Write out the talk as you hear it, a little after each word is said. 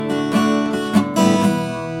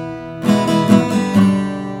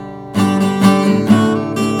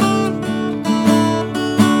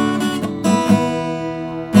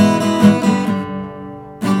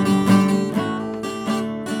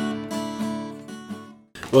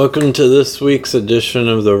Welcome to this week's edition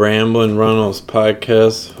of the Ramblin' Runnels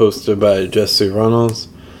podcast, hosted by Jesse Runnels.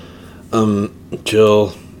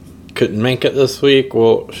 Jill couldn't make it this week.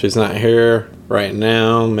 Well, she's not here right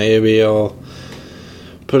now. Maybe I'll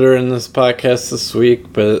put her in this podcast this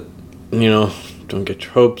week, but, don't get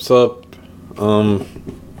your hopes up.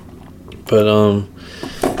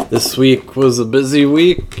 This week was a busy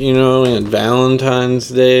week, we had Valentine's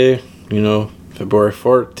Day, February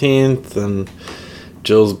 14th, and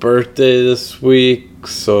Jill's birthday this week,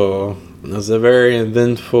 so it was a very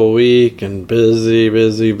eventful week and busy.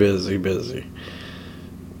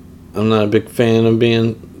 I'm not a big fan of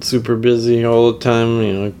being super busy all the time,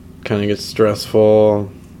 it kind of gets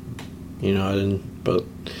stressful, but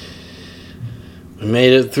I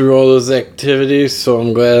made it through all those activities, so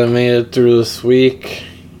I'm glad I made it through this week.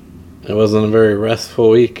 It wasn't a very restful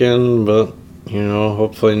weekend, but,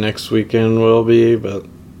 hopefully next weekend will be, but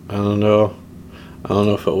I don't know. I don't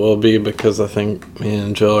know if it will be because I think me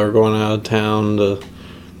and Jill are going out of town to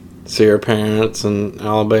see her parents in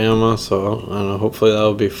Alabama, so I don't know, hopefully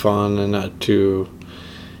that'll be fun and not too,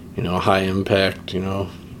 high impact,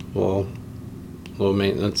 little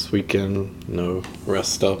maintenance weekend,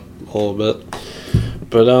 rest up a little bit.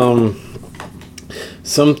 But,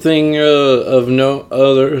 something of note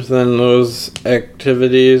other than those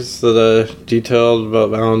activities that I detailed about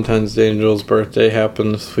Valentine's Day and Jill's birthday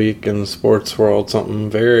happened this week in the sports world. Something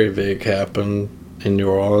very big happened in New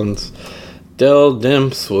Orleans. Dell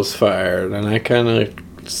Demps was fired, and I kind of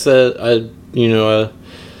said, I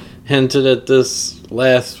hinted at this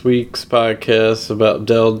last week's podcast about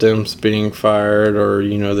Dell Demps being fired, or,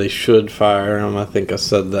 they should fire him. I think I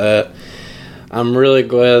said that. I'm really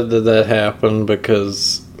glad that happened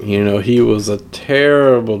because, he was a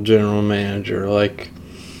terrible general manager.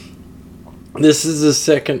 This is the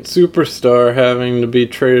second superstar having to be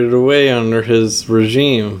traded away under his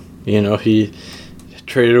regime. He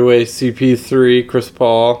traded away CP3, Chris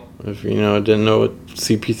Paul. If, didn't know what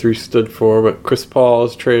CP3 stood for, but Chris Paul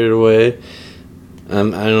was traded away. I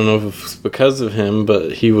don't know if it's because of him,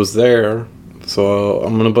 but he was there. So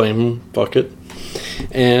I'm going to blame him. Fuck it.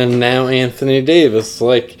 And now Anthony Davis.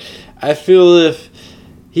 I feel if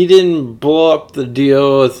he didn't blow up the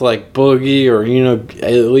deal with, Boogie, or,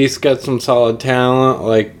 at least got some solid talent,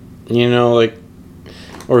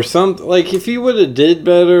 or something, if he would have did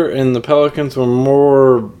better and the Pelicans were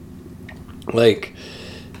more,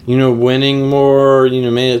 winning more,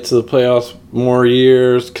 made it to the playoffs more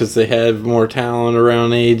years because they had more talent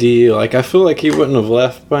around AD, I feel like he wouldn't have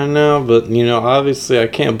left by now, but, obviously I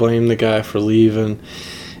can't blame the guy for leaving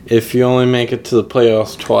if you only make it to the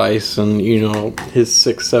playoffs twice and, his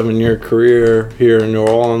 6-7 year career here in New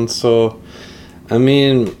Orleans. So,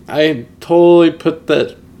 I totally put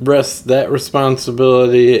that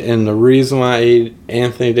responsibility and the reason why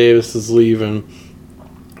Anthony Davis is leaving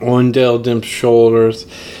on Dell Demps' shoulders.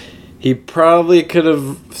 He probably could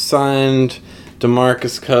have signed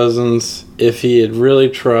DeMarcus Cousins if he had really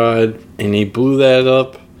tried, and he blew that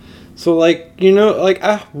up. So, I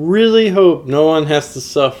really hope no one has to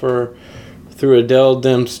suffer through a Dell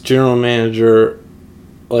Demps general manager,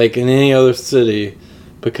 in any other city,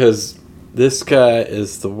 because this guy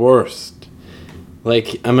is the worst. I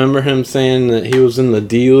remember him saying that he was in the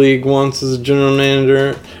D-League once as a general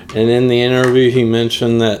manager, and in the interview he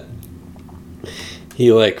mentioned that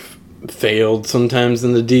he, failed sometimes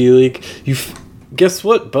in the D-League. Guess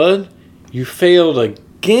what, bud? You failed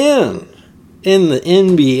again in the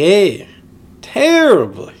NBA.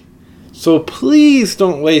 Terribly. So please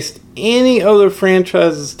don't waste any other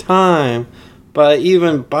franchise's time by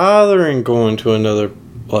even bothering going to another,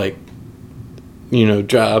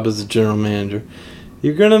 job as a general manager.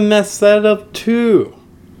 You're going to mess that up too.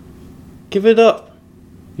 Give it up.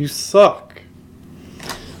 You suck.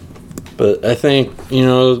 But I think,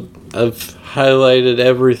 I've highlighted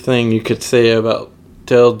everything you could say about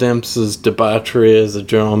Dell Demps' debauchery as a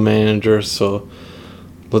general manager, so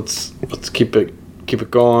let's keep it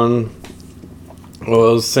going.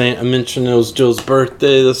 Well, I mentioned it was Jill's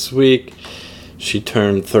birthday this week. She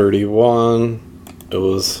turned 31. It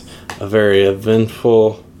was a very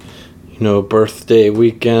eventful, birthday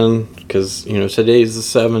weekend because, today's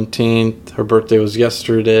the 17th. Her birthday was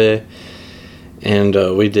yesterday. And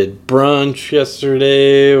we did brunch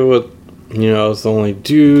yesterday with, I was the only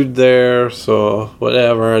dude there, so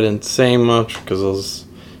whatever. I didn't say much because it was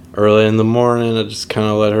early in the morning. I just kind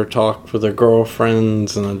of let her talk with her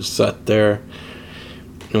girlfriends, and I just sat there.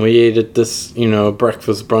 And we ate at this,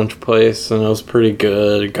 breakfast brunch place, and it was pretty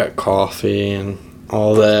good. Got coffee and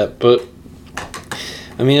all that. But,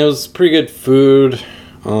 it was pretty good food.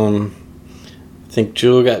 think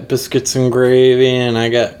Jill got biscuits and gravy, and I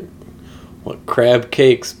got crab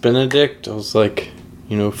cakes Benedict. I was like,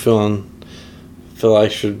 feel I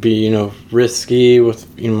should be, risky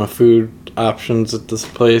with, my food options at this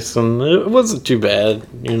place, and it wasn't too bad,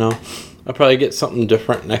 I'll probably get something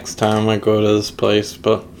different next time I go to this place,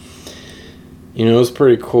 but, it was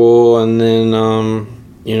pretty cool. And then,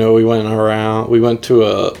 we went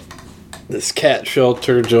to this cat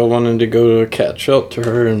shelter. Jill wanted to go to a cat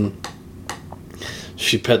shelter, and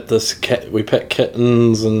she pet this cat. We pet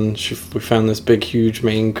kittens, and we found this big, huge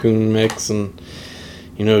Maine Coon mix, and,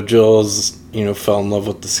 Jill's, fell in love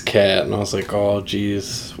with this cat, and I was like, oh,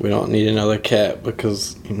 geez, we don't need another cat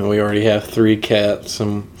because, we already have 3 cats,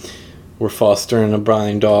 and we're fostering a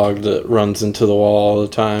blind dog that runs into the wall all the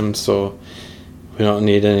time, so we don't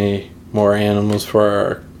need any more animals for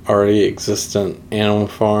our already existent animal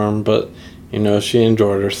farm. But, she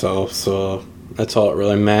enjoyed herself, so that's all that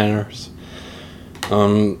really matters.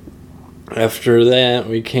 After that,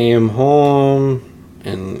 we came home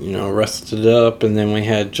and, rested up, and then we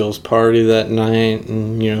had Jill's party that night,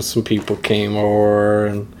 and, some people came over,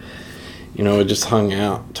 and, we just hung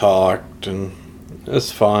out, talked, and it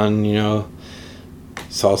was fun,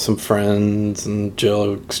 saw some friends, and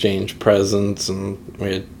Jill exchanged presents, and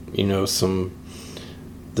we had,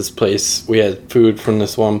 this place, we had food from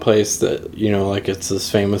this one place that, it's this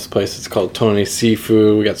famous place, it's called Tony's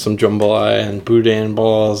Seafood. We got some jambalaya and boudin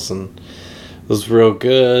balls, and it was real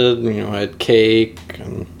good. I had cake,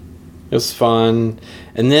 and it was fun.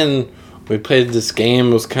 And then we played this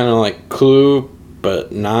game. It was kind of like Clue,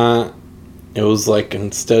 but not. It was like,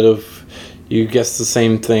 instead of, you guess the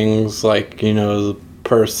same things, like, the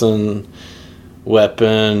person,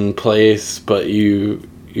 weapon, place, but you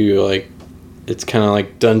like, it's kind of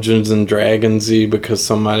like Dungeons and Dragons-y, because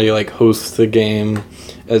somebody like hosts the game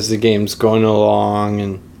as the game's going along,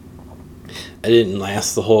 and I didn't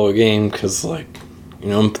last the whole game because, like,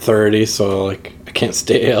 I'm 30, so, like, I can't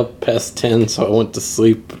stay up past 10, so I went to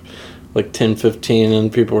sleep like 10:15,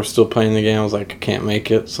 and people were still playing the game. I was like, I can't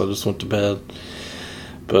make it, so I just went to bed.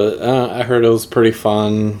 But I heard it was pretty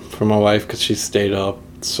fun for my wife because she stayed up,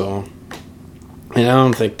 so, and I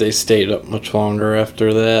don't think they stayed up much longer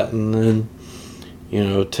after that. And then,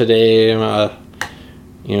 today, I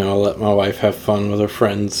let my wife have fun with her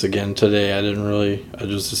friends again today. I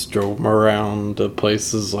just drove them around to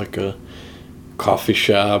places like a coffee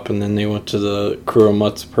shop, and then they went to the Crew of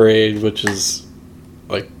Mutts Parade, which is,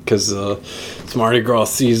 like, because it's Mardi Gras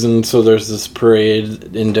season, so there's this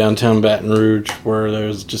parade in downtown Baton Rouge where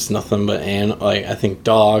there's just nothing but, I think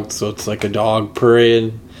dogs, so it's like a dog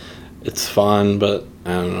parade. It's fun, but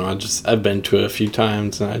I don't know, I've been to it a few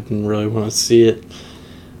times, and I didn't really want to see it.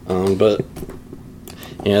 But,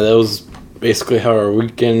 yeah, that was basically how our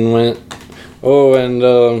weekend went. Oh, and,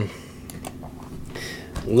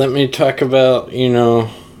 let me talk about,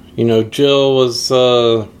 Jill was,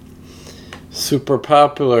 super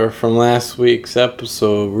popular from last week's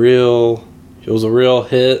episode. It was a real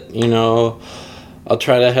hit, I'll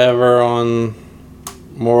try to have her on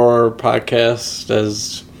more podcasts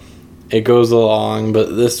as it goes along,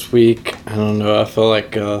 but this week, I don't know, I feel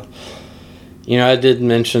like, I did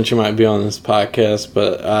mention she might be on this podcast,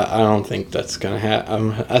 but I don't think that's gonna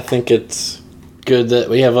happen. I think it's good that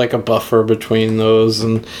we have, like, a buffer between those,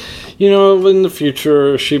 and, in the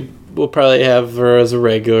future, we'll probably have her as a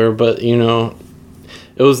regular, but, it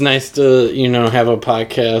was nice to, have a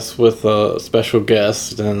podcast with a special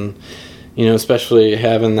guest, and, especially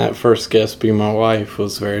having that first guest be my wife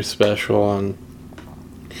was very special, and,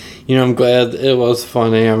 I'm glad it was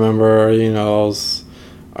funny. I remember,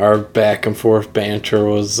 our back and forth banter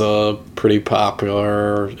was pretty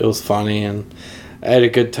popular. It was funny, and I had a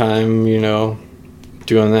good time,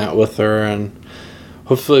 doing that with her, and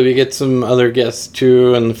hopefully we get some other guests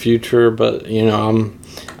too in the future. But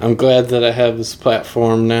I'm glad that I have this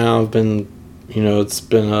platform now. I've been, it's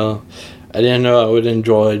been I didn't know I would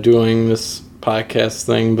enjoy doing this podcast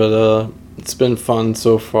thing, but it's been fun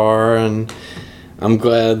so far, and I'm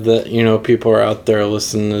glad that people are out there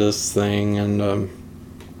listening to this thing, and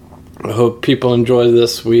I hope people enjoy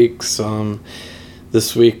this week's.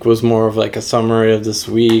 This week was more of like a summary of this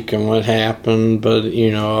week and what happened, but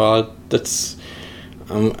that's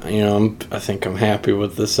I think I'm happy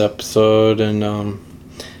with this episode, and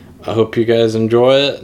I hope you guys enjoy it.